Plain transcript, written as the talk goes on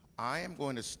I am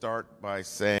going to start by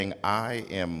saying I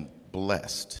am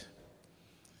blessed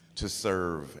to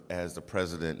serve as the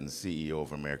president and CEO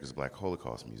of America's Black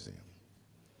Holocaust Museum.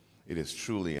 It is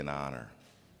truly an honor.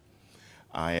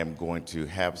 I am going to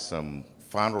have some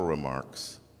final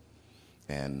remarks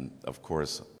and, of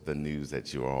course, the news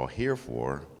that you're all here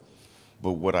for.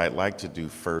 But what I'd like to do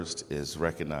first is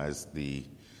recognize the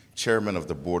chairman of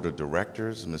the board of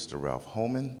directors, Mr. Ralph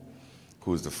Holman,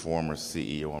 who is the former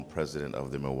CEO and president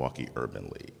of the Milwaukee Urban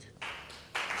League.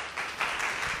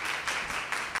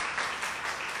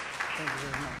 Thank you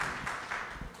very much.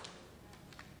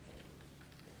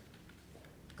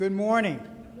 Good morning.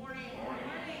 Good morning.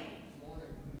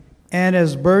 And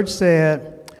as Bert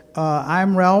said,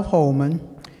 I'm Ralph Holman,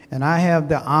 and I have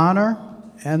the honor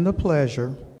and the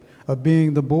pleasure of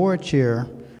being the board chair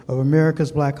of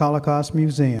America's Black Holocaust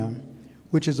Museum,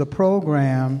 which is a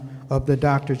program of the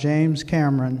Dr. James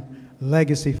Cameron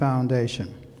Legacy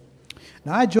Foundation.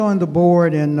 Now, I joined the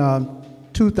board in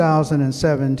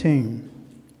 2017,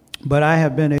 but I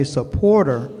have been a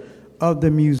supporter of the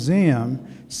museum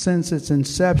since its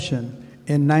inception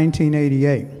in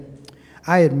 1988.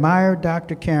 I admired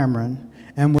Dr. Cameron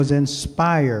and was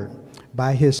inspired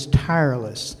by his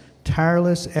tireless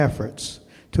efforts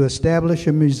to establish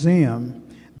a museum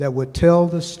that would tell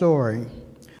the story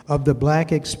of the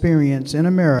Black experience in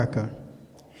America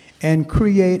and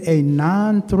create a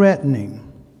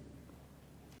non-threatening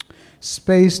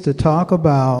space to talk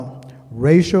about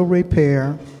racial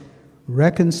repair,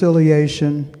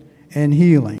 reconciliation, and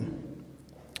healing.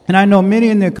 And I know many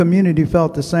in the community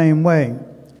felt the same way,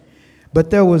 but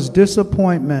there was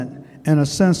disappointment and a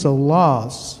sense of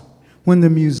loss when the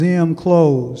museum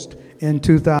closed in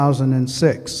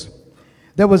 2006.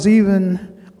 There was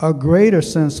even a greater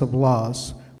sense of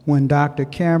loss when Dr.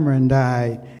 Cameron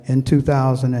died in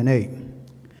 2008.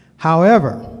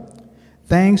 However,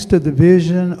 thanks to the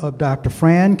vision of Dr.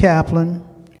 Fran Kaplan,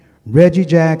 Reggie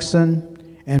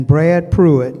Jackson, and Brad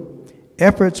Pruitt,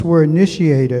 efforts were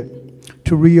initiated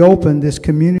to reopen this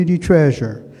community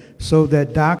treasure so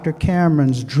that Dr.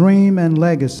 Cameron's dream and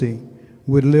legacy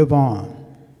would live on.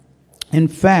 In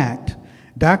fact,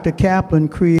 Dr. Kaplan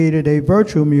created a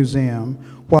virtual museum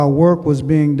while work was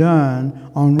being done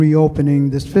on reopening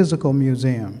this physical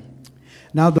museum.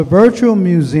 Now, the virtual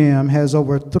museum has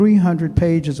over 300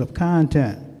 pages of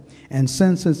content, and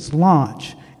since its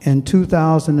launch in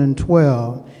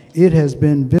 2012, it has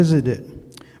been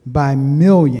visited by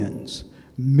millions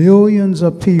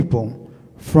of people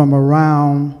from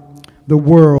around the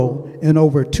world in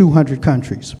over 200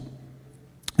 countries.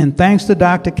 And thanks to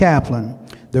Dr. Kaplan,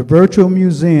 the virtual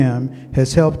museum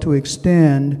has helped to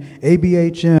extend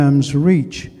ABHM's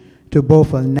reach to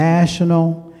both a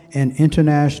national and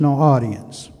international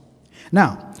audience.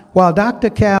 Now, while Dr.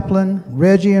 Kaplan,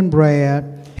 Reggie, and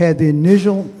Brad had the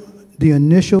initial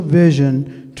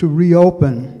vision to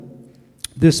reopen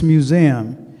this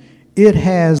museum, it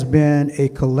has been a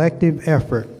collective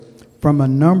effort from a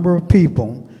number of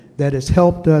people that has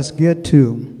helped us get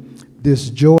to this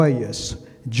joyous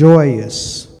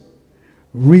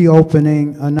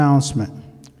reopening announcement.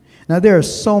 Now, there are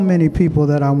so many people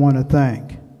that I want to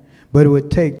thank, but it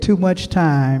would take too much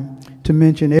time to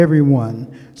mention everyone,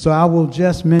 so I will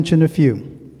just mention a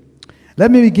few.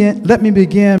 Let me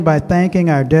begin by thanking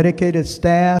our dedicated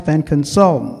staff and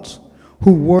consultants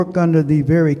who work under the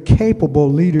very capable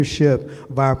leadership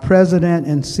of our president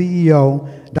and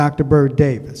CEO, Dr. Bert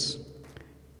Davis.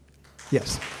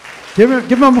 Yes, give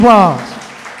them applause.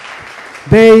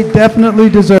 They definitely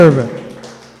deserve it.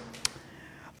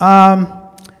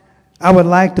 I would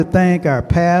like to thank our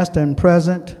past and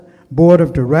present board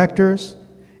of directors.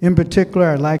 In particular,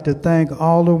 I'd like to thank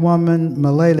Alderwoman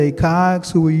Malele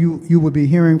Coggs, who you will be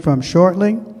hearing from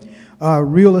shortly,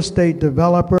 real estate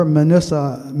developer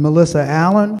Melissa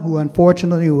Allen, who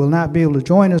unfortunately will not be able to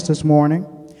join us this morning.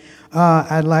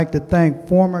 I'd like to thank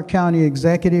former county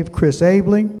executive Chris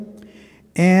Abley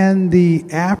and the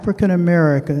African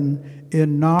American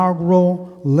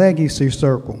inaugural Legacy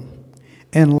Circle.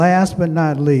 And last but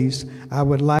not least, I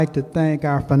would like to thank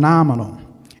our phenomenal,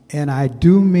 and I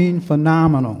do mean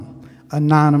phenomenal,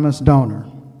 anonymous donor.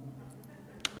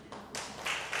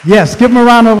 Yes, give them a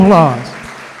round of applause.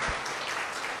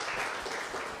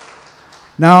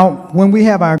 Now, when we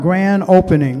have our grand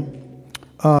opening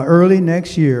early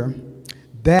next year,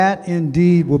 that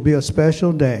indeed will be a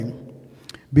special day,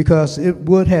 because it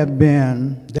would have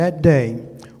been, that day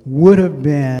would have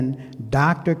been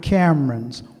Dr.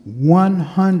 Cameron's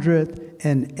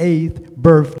 108th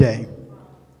birthday.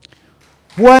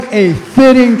 What a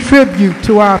fitting tribute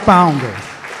to our founder.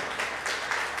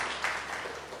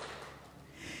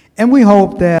 And we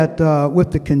hope that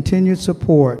with the continued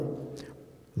support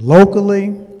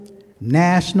locally,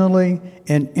 nationally,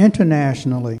 and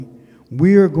internationally,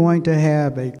 we are going to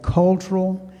have a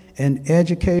cultural and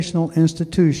educational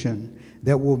institution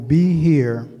that will be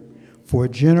here for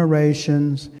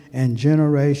generations and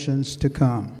generations to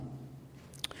come.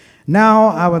 Now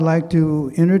I would like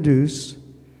to introduce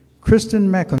Kristen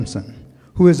Meckinson,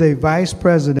 who is a Vice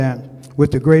President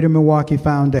with the Greater Milwaukee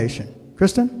Foundation.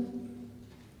 Kristen?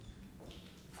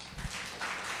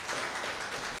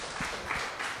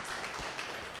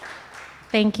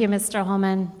 Thank you, Mr.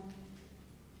 Holman.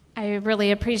 I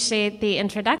really appreciate the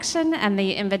introduction and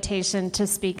the invitation to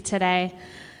speak today.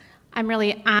 I'm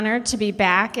really honored to be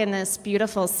back in this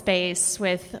beautiful space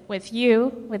with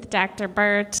you, with Dr.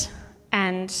 Burt,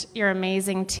 and your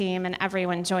amazing team and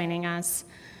everyone joining us.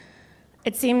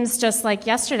 It seems just like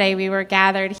yesterday we were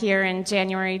gathered here in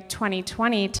January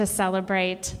 2020 to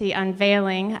celebrate the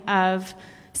unveiling of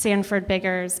Sanford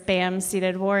Bigger's BAM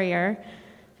Seated Warrior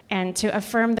and to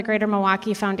affirm the Greater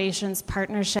Milwaukee Foundation's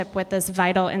partnership with this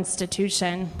vital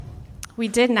institution. We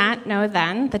did not know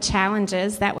then the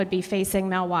challenges that would be facing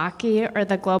Milwaukee or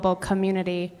the global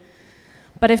community.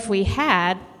 But if we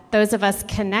had, those of us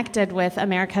connected with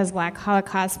America's Black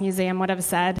Holocaust Museum would have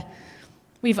said,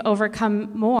 we've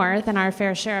overcome more than our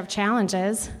fair share of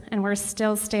challenges, and we're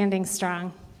still standing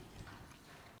strong.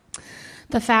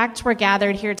 The fact we're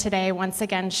gathered here today once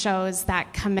again shows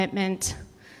that commitment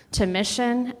to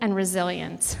mission and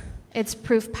resilience. It's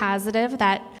proof positive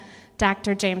that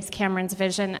Dr. James Cameron's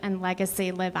vision and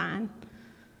legacy live on.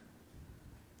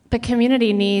 The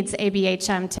community needs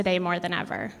ABHM today more than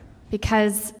ever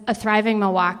because a thriving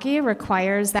Milwaukee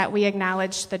requires that we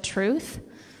acknowledge the truth,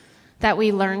 that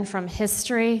we learn from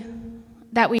history,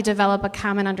 that we develop a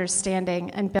common understanding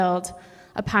and build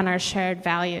upon our shared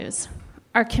values.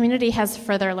 Our community has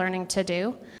further learning to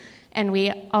do, and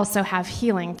we also have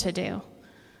healing to do.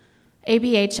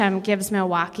 ABHM gives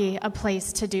Milwaukee a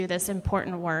place to do this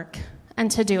important work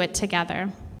and to do it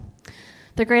together.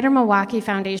 The Greater Milwaukee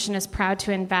Foundation is proud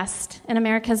to invest in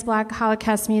America's Black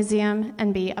Holocaust Museum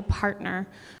and be a partner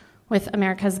with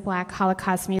America's Black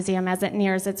Holocaust Museum as it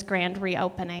nears its grand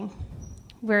reopening.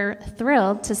 We're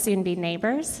thrilled to soon be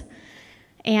neighbors,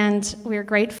 and we're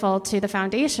grateful to the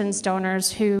Foundation's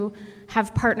donors who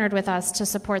have partnered with us to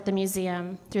support the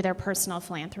museum through their personal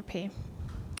philanthropy.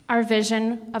 Our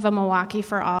vision of a Milwaukee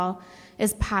for all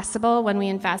is possible when we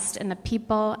invest in the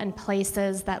people and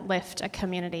places that lift a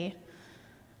community.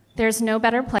 There's no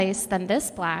better place than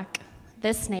this block,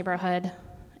 this neighborhood,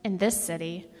 in this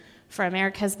city for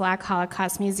America's Black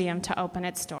Holocaust Museum to open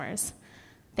its doors.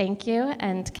 Thank you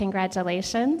and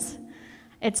congratulations.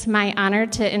 It's my honor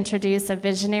to introduce a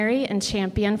visionary and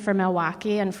champion for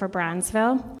Milwaukee and for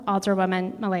Bronzeville,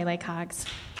 Alderwoman Milele Coggs.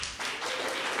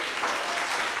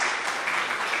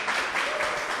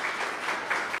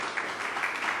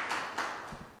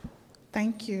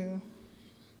 Thank you.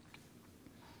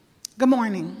 Good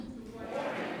morning.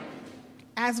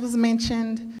 As was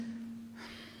mentioned,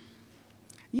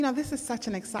 this is such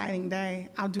an exciting day.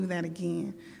 I'll do that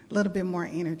again. A little bit more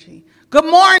energy. Good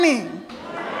morning.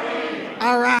 Good morning.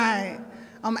 All right.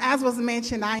 As was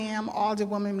mentioned, I am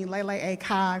Alderwoman Milele A.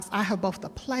 Coggs. I have both the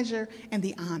pleasure and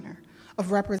the honor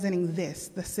of representing the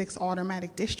 6th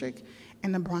Aldermanic District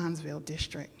and the Bronzeville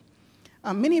District.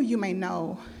 Many of you may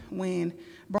know when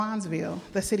Bronzeville,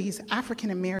 the city's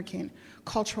African-American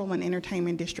Cultural and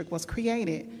Entertainment District, was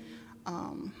created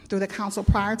through the council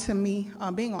prior to me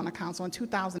being on the council in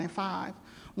 2005.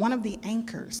 One of the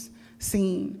anchors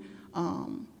seen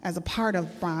as a part of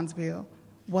Bronzeville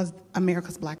was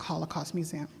America's Black Holocaust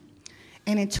Museum.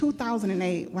 And in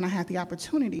 2008, when I had the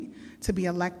opportunity to be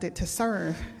elected to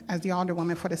serve as the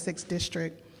Alderwoman for the 6th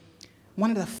District, one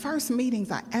of the first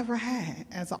meetings I ever had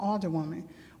as an Alderwoman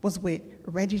was with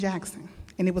Reggie Jackson,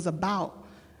 and it was about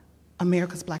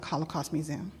America's Black Holocaust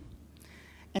Museum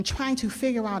and trying to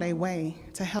figure out a way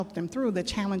to help them through the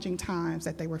challenging times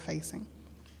that they were facing.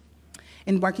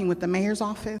 In working with the mayor's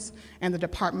office and the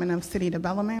Department of City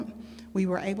Development, we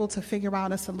were able to figure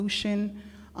out a solution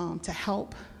to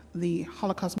help the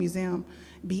Holocaust Museum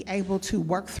be able to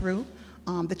work through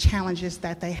the challenges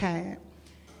that they had.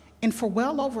 And for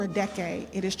well over a decade,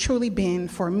 it has truly been,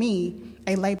 for me,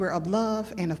 a labor of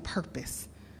love and of purpose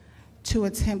to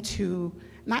attempt to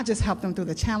not just help them through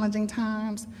the challenging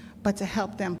times, but to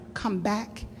help them come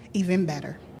back even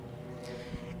better.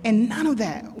 And none of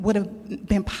that would have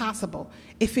been possible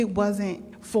if it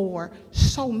wasn't for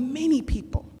so many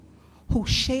people who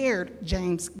shared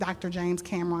Dr. James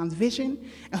Cameron's vision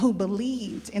and who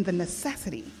believed in the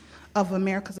necessity of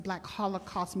America's Black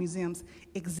Holocaust Museum's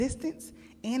existence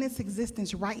and its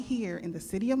existence right here in the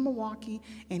city of Milwaukee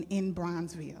and in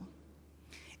Bronzeville.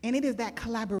 And it is that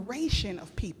collaboration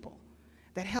of people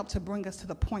that helped to bring us to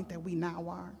the point that we now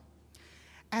are.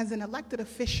 As an elected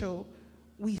official,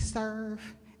 we serve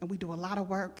and we do a lot of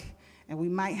work, and we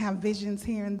might have visions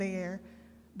here and there,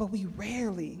 but we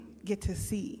rarely get to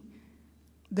see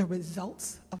the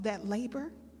results of that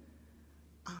labor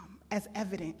as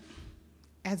evident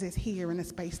as is here in the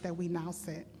space that we now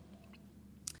sit.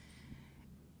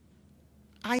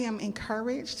 I am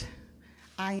encouraged,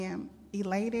 I am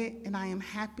elated, and I am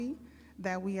happy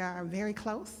that we are very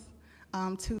close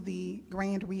to the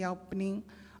grand reopening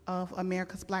of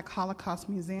America's Black Holocaust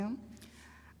Museum.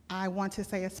 I want to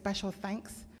say a special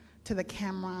thanks to the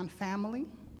Cameron family,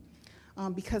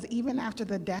 because even after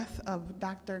the death of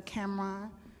Dr. Cameron,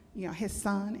 his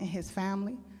son and his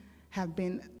family have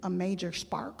been a major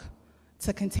spark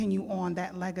to continue on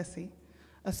that legacy.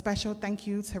 A special thank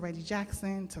you to Reggie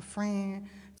Jackson, to Fran,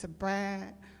 to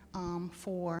Brad,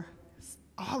 for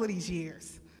all of these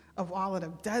years of all of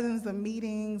the dozens of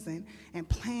meetings and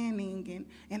planning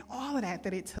and all of that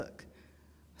it took,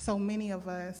 so many of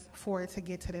us, for it to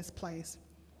get to this place.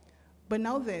 But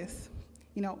know this,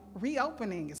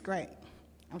 reopening is great.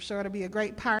 I'm sure it'll be a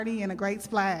great party and a great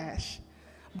splash,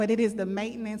 but it is the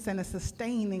maintenance and the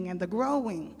sustaining and the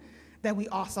growing that we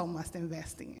also must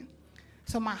invest in.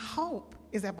 So my hope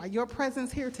is that by your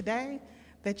presence here today,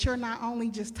 that you're not only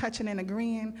just touching and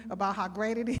agreeing about how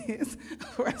great it is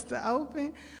for us to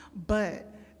open,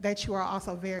 but that you are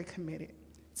also very committed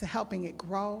to helping it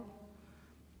grow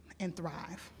and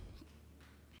thrive.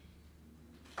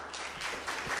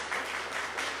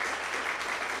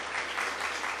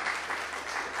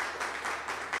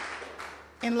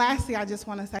 And lastly, I just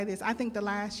want to say this. I think the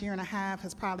last year and a half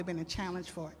has probably been a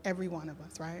challenge for every one of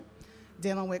us, right?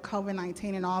 Dealing with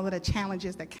COVID-19 and all of the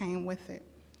challenges that came with it.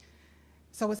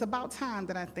 So it's about time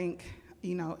that I think,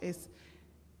 it's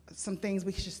some things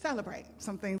we should celebrate,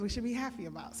 some things we should be happy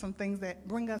about, some things that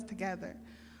bring us together.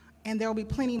 And there will be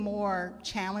plenty more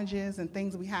challenges and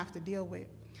things we have to deal with.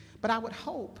 But I would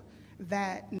hope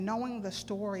that knowing the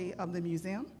story of the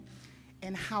museum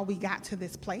and how we got to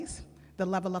this place, the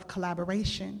level of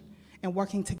collaboration and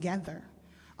working together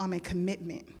and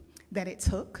commitment that it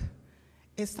took,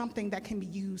 is something that can be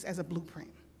used as a blueprint,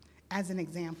 as an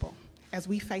example, as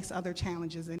we face other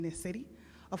challenges in this city,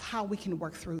 of how we can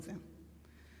work through them.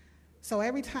 So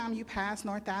every time you pass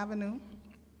North Avenue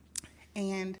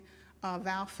and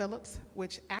Val Phillips,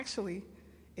 which actually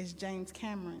is James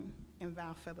Cameron and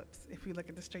Val Phillips, if you look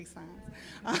at the street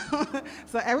signs.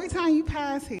 So every time you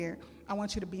pass here, I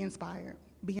want you to be inspired.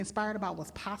 Be inspired about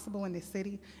what's possible in this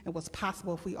city and what's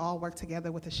possible if we all work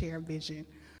together with a shared vision.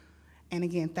 And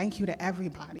again, thank you to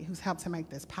everybody who's helped to make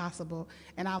this possible,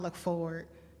 and I look forward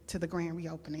to the grand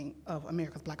reopening of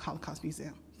America's Black Holocaust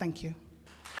Museum. Thank you.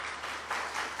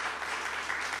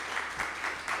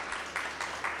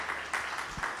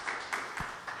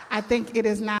 I think it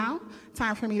is now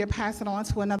time for me to pass it on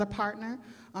to another partner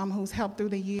who's helped through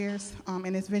the years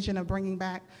in this vision of bringing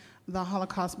back the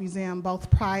Holocaust Museum, both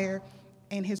prior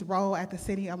in his role at the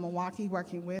city of Milwaukee,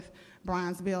 working with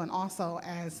Bronzeville, and also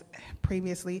as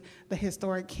previously the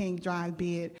historic King Drive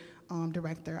bid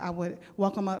director. I would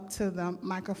welcome up to the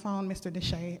microphone Mr.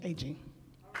 Deshay AG.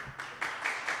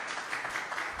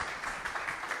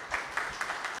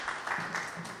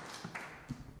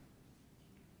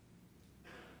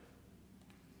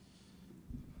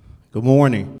 Good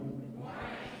morning. Good morning.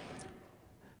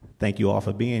 Thank you all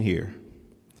for being here.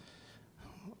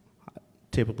 I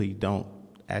typically don't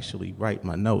actually write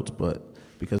my notes, but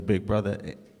because Big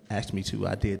Brother asked me to,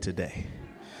 I did today.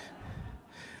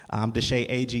 I'm Deshay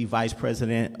AG, Vice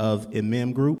President of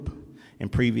IMIM Group and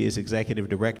previous Executive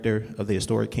Director of the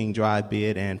historic King Drive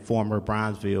bid and former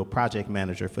Bronzeville Project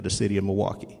Manager for the City of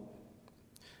Milwaukee.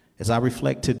 As I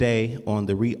reflect today on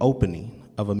the reopening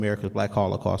of America's Black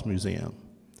Holocaust Museum,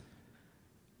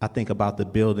 I think about the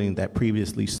building that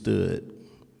previously stood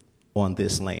on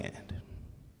this land,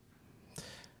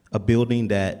 a building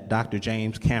that Dr.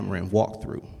 James Cameron walked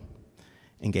through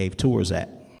and gave tours at.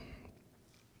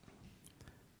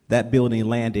 That building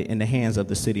landed in the hands of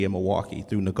the city of Milwaukee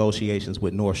through negotiations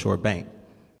with North Shore Bank,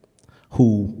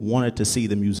 who wanted to see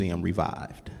the museum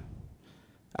revived.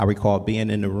 I recall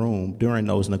being in the room during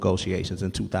those negotiations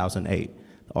in 2008,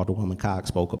 Alderwoman Cox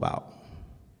spoke about.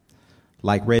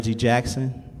 Like Reggie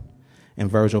Jackson and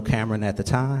Virgil Cameron at the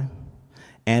time,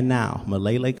 and now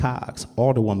Malele Cox,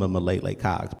 Alderwoman Malele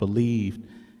Cox, believed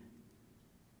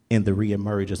in the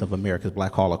reemergence of America's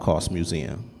Black Holocaust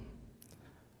Museum.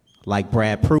 Like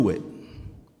Brad Pruitt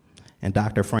and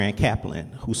Dr. Fran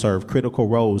Kaplan, who served critical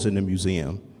roles in the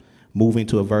museum, moving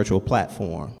to a virtual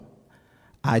platform,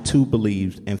 I too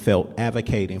believed and felt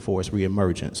advocating for its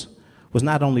reemergence was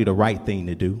not only the right thing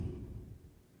to do,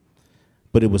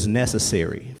 but it was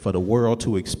necessary for the world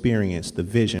to experience the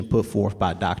vision put forth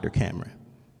by Dr. Cameron.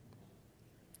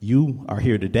 You are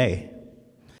here today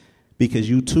because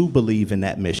you too believe in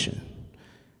that mission,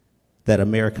 that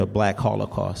America Black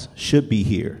Holocaust should be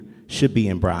here, should be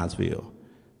in Bronzeville,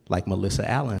 like Melissa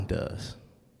Allen does.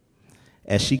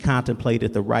 As she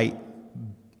contemplated the right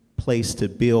place to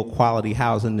build quality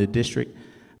housing in the district,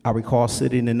 I recall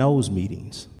sitting in those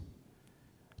meetings.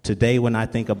 Today, when I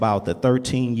think about the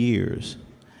 13 years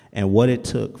and what it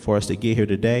took for us to get here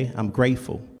today, I'm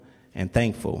grateful and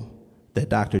thankful that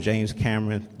Dr. James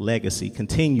Cameron's legacy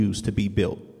continues to be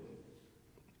built.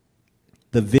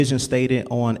 The vision stated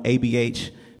on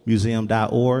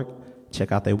abhmuseum.org,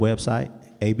 check out their website,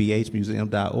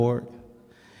 abhmuseum.org,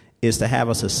 is to have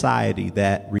a society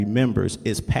that remembers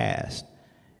its past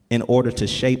in order to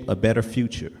shape a better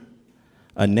future,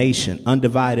 a nation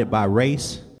undivided by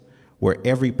race where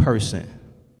every person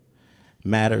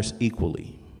matters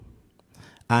equally.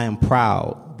 I am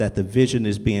proud that the vision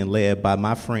is being led by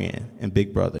my friend and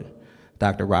big brother,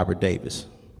 Dr. Robert Davis.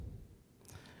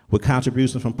 With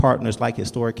contributions from partners like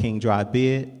Historic King Drive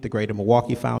Bid, the Greater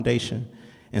Milwaukee Foundation,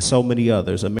 and so many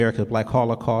others, America's Black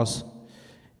Holocaust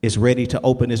is ready to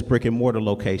open its brick and mortar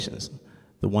locations,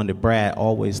 the one that Brad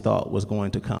always thought was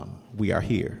going to come. We are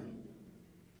here.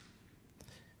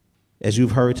 As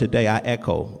you've heard today, I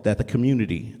echo that the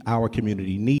community, our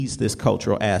community, needs this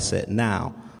cultural asset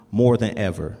now more than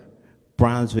ever.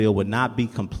 Bronzeville would not be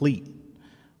complete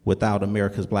without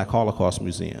America's Black Holocaust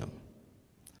Museum.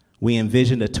 We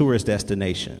envisioned a tourist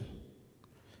destination,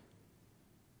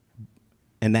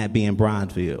 and that being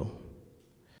Bronzeville.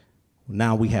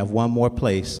 Now we have one more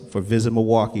place for Visit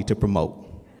Milwaukee to promote.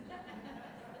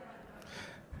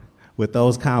 With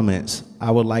those comments, I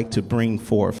would like to bring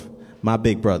forth my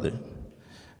big brother,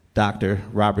 Dr.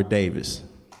 Robert Davis.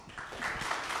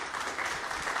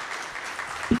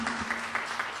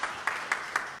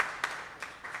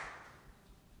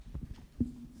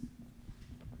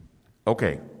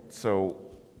 Okay, so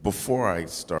before I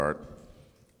start,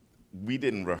 we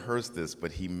didn't rehearse this,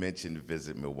 but he mentioned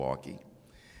Visit Milwaukee.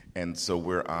 And so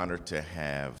we're honored to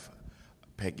have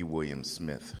Peggy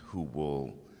Williams-Smith, who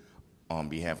will, on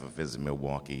behalf of Visit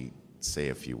Milwaukee, say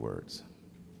a few words.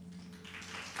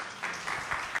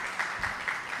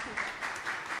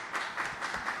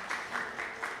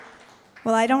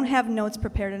 Well, I don't have notes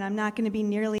prepared, and I'm not going to be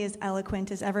nearly as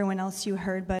eloquent as everyone else you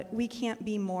heard, but we can't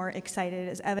be more excited,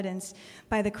 as evidenced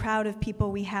by the crowd of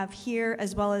people we have here,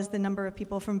 as well as the number of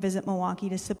people from Visit Milwaukee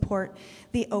to support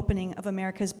the opening of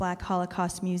America's Black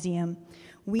Holocaust Museum.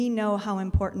 We know how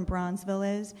important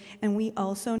Bronzeville is, and we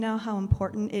also know how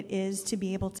important it is to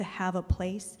be able to have a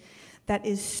place that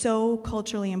is so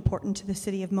culturally important to the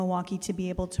city of Milwaukee to be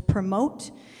able to promote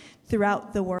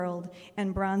throughout the world,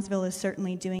 and Bronzeville is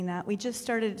certainly doing that. We just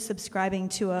started subscribing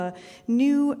to a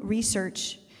new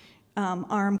research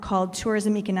arm called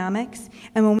Tourism Economics,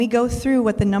 and when we go through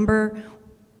what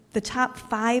the top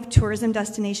 5 tourism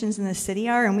destinations in the city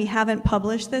are, and we haven't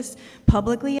published this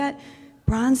publicly yet,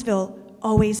 Bronzeville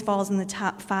always falls in the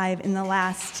top 5 in the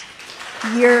last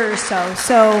year or so.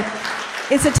 So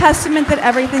it's a testament that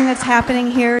everything that's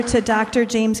happening here to Dr.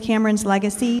 James Cameron's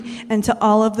legacy and to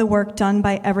all of the work done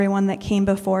by everyone that came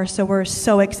before. So we're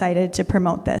so excited to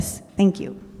promote this. Thank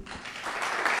you.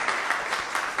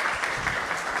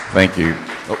 Thank you.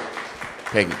 Oh,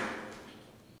 Peggy.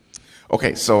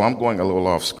 Okay, so I'm going a little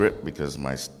off script because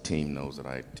my team knows that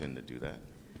I tend to do that.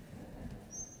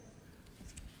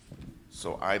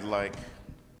 So I'd like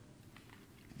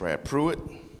Brad Pruitt.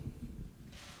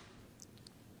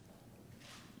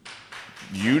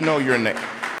 You know your name.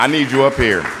 I need you up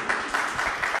here.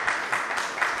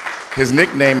 His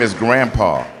nickname is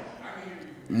Grandpa.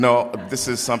 No, this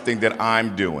is something that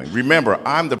I'm doing. Remember,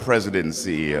 I'm the president and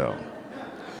CEO.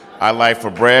 I like for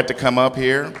Brad to come up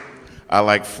here. I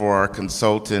like for our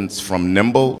consultants from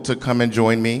Nimble to come and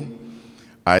join me.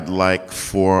 I'd like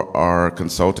for our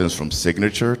consultants from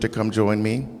Signature to come join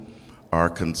me. Our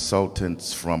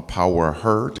consultants from Power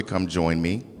Her to come join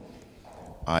me.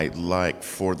 I'd like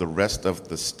for the rest of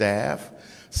the staff,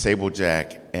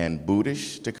 Sablejack and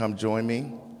Bootish, to come join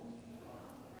me.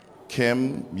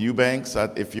 Kim Eubanks,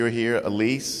 if you're here,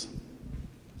 Elise.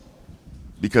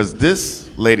 Because this,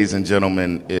 ladies and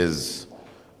gentlemen, is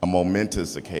a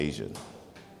momentous occasion.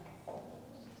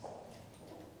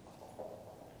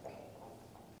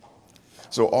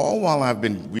 So all while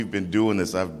we've been doing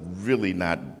this, I've really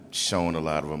not shown a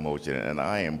lot of emotion, and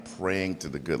I am praying to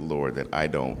the good Lord that I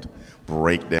don't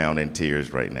break down in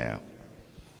tears right now.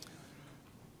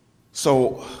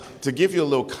 So, to give you a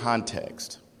little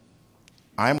context,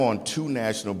 I'm on 2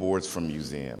 national boards from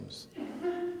museums.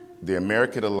 The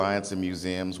American Alliance of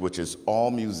Museums, which is all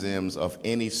museums of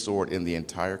any sort in the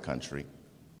entire country,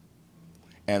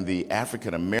 and the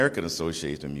African American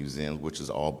Association of Museums, which is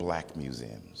all black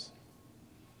museums.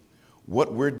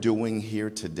 What we're doing here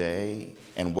today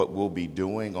and what we'll be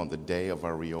doing on the day of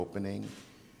our reopening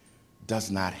does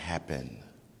not happen.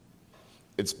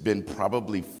 It's been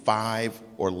probably 5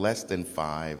 or less than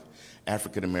 5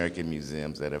 African American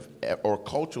museums that have, or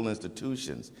cultural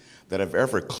institutions that have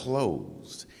ever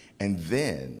closed and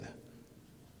then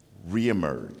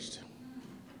reemerged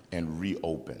and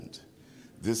reopened.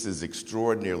 This is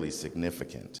extraordinarily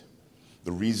significant.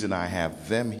 The reason I have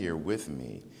them here with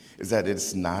me is that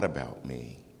it's not about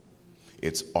me.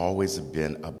 It's always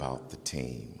been about the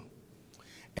team.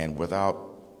 And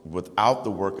without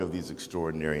the work of these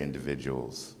extraordinary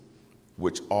individuals,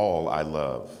 which all I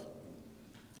love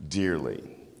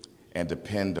dearly and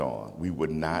depend on, we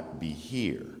would not be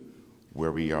here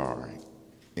where we are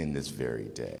in this very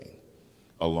day,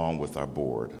 along with our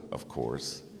board, of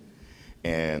course,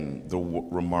 and the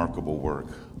remarkable work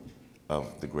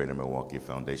of the Greater Milwaukee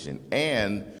Foundation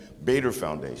and Bader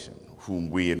Foundation, whom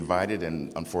we invited,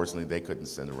 and unfortunately they couldn't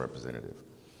send a representative.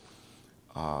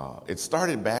 It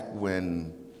started back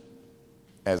when,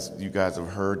 as you guys have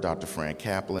heard, Dr. Frank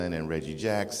Kaplan and Reggie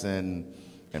Jackson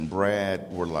and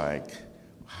Brad were like,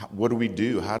 what do we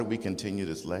do? How do we continue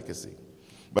this legacy?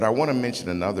 But I want to mention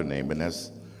another name, and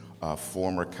that's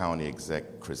former county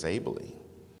exec Chris Abele,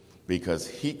 because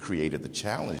he created the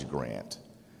Challenge Grant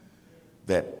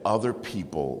that other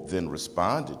people then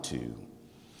responded to,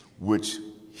 which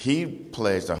he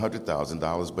pledged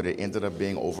 $100,000, but it ended up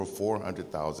being over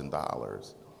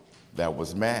 $400,000 that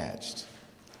was matched.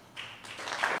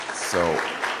 So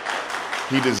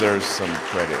he deserves some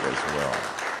credit as well.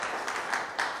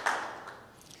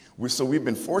 So we've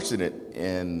been fortunate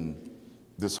in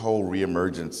this whole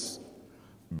reemergence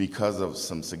because of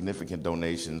some significant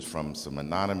donations from some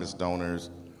anonymous donors,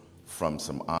 from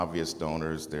some obvious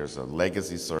donors. There's a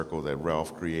legacy circle that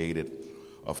Ralph created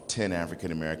of 10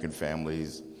 African American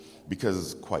families,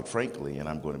 because quite frankly, and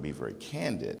I'm going to be very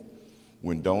candid,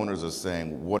 when donors are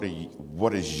saying, what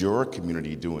is your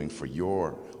community doing for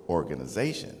your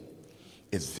organization,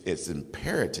 it's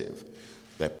imperative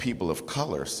that people of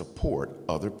color support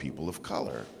other people of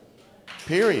color,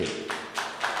 period.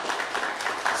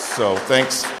 So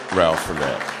thanks, Ralph, for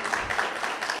that.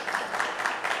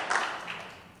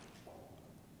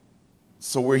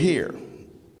 So we're here,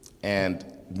 and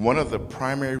one of the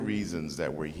primary reasons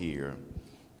that we're here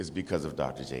is because of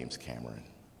Dr. James Cameron.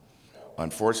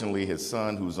 Unfortunately, his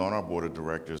son, who's on our board of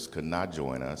directors, could not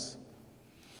join us,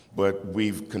 but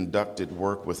we've conducted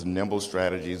work with Nimble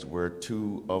Strategies, where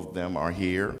 2 of them are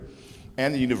here,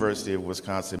 and the University of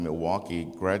Wisconsin-Milwaukee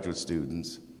graduate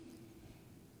students,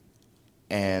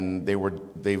 and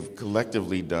they've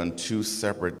collectively done 2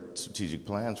 separate strategic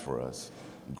plans for us,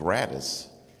 gratis.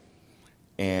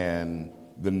 And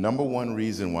the number one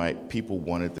reason why people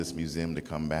wanted this museum to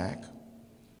come back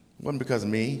wasn't because of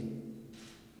me,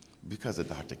 because of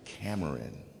Dr.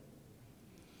 Cameron.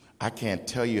 I can't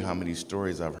tell you how many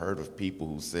stories I've heard of people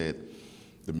who said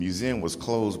the museum was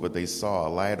closed, but they saw a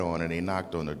light on and they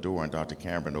knocked on the door and Dr.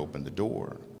 Cameron opened the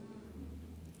door.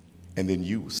 And then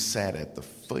you sat at the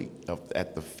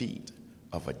feet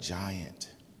of a giant,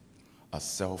 a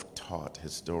self-taught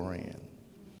historian.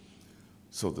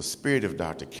 So the spirit of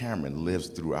Dr. Cameron lives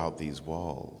throughout these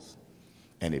walls,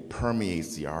 and it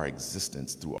permeates our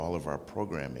existence through all of our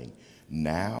programming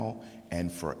now and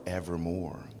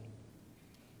forevermore,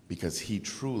 because he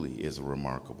truly is a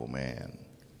remarkable man.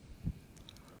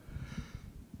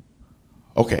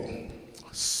 Okay,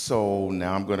 so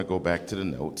now I'm going to go back to the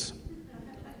notes.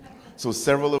 So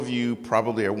several of you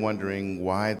probably are wondering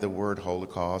why the word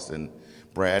Holocaust, and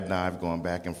Brad and I have gone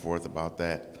back and forth about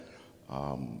that.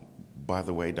 By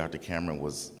the way, Dr. Cameron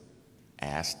was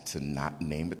asked to not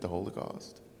name it the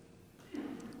Holocaust,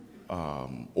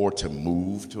 or to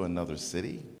move to another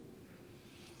city.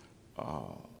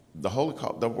 The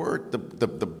Holocaust,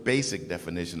 the basic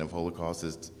definition of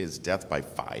Holocaust is death by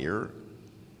fire,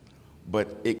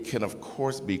 but it can of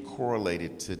course be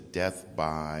correlated to death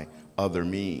by other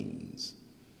means.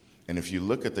 And if you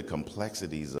look at the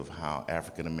complexities of how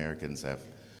African Americans have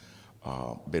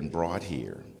been brought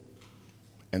here,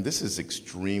 and this is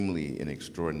extremely and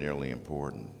extraordinarily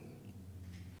important.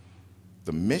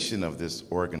 The mission of this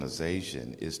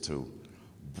organization is to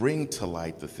bring to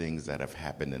light the things that have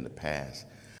happened in the past,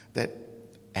 that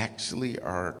actually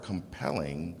are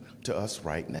compelling to us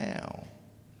right now.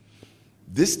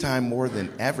 This time more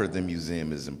than ever, the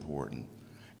museum is important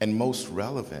and most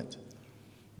relevant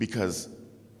because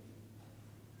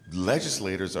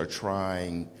legislators are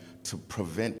trying to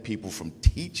prevent people from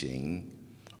teaching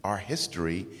our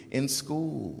history in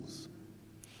schools.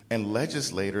 And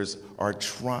legislators are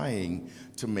trying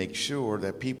to make sure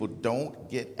that people don't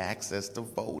get access to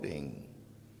voting.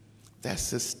 That's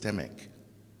systemic.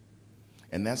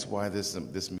 And that's why this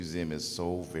museum is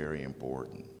so very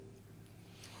important.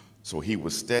 So he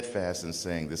was steadfast in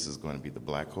saying this is going to be the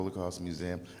Black Holocaust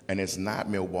Museum, and it's not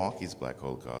Milwaukee's Black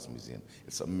Holocaust Museum,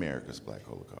 it's America's Black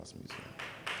Holocaust Museum.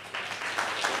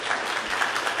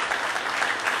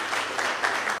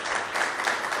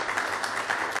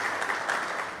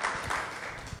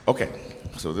 Okay,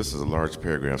 so this is a large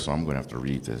paragraph, so I'm going to have to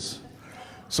read this.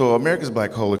 So America's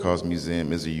Black Holocaust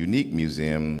Museum is a unique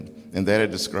museum in that it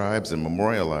describes and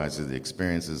memorializes the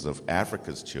experiences of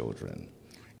Africa's children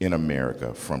in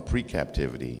America from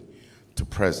pre-captivity to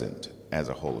present as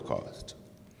a Holocaust.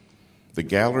 The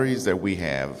galleries that we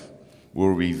have will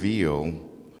reveal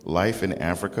life in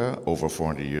Africa over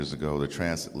 400 years ago, the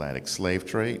transatlantic slave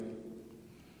trade,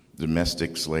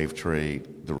 domestic slave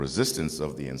trade, the resistance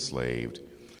of the enslaved,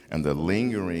 and the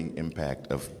lingering impact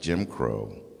of Jim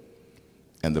Crow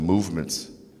and the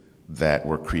movements that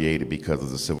were created because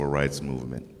of the civil rights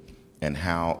movement and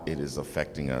how it is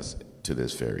affecting us to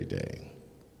this very day.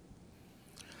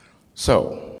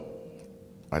 So,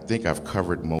 I think I've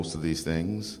covered most of these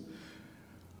things.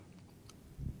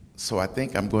 So I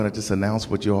think I'm going to just announce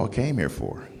what you all came here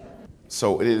for.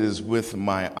 So it is with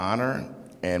my honor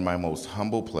and my most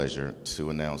humble pleasure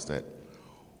to announce that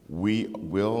we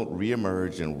will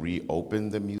reemerge and reopen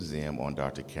the museum on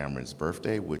Dr. Cameron's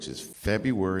birthday, which is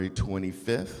February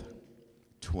 25th,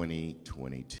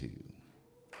 2022.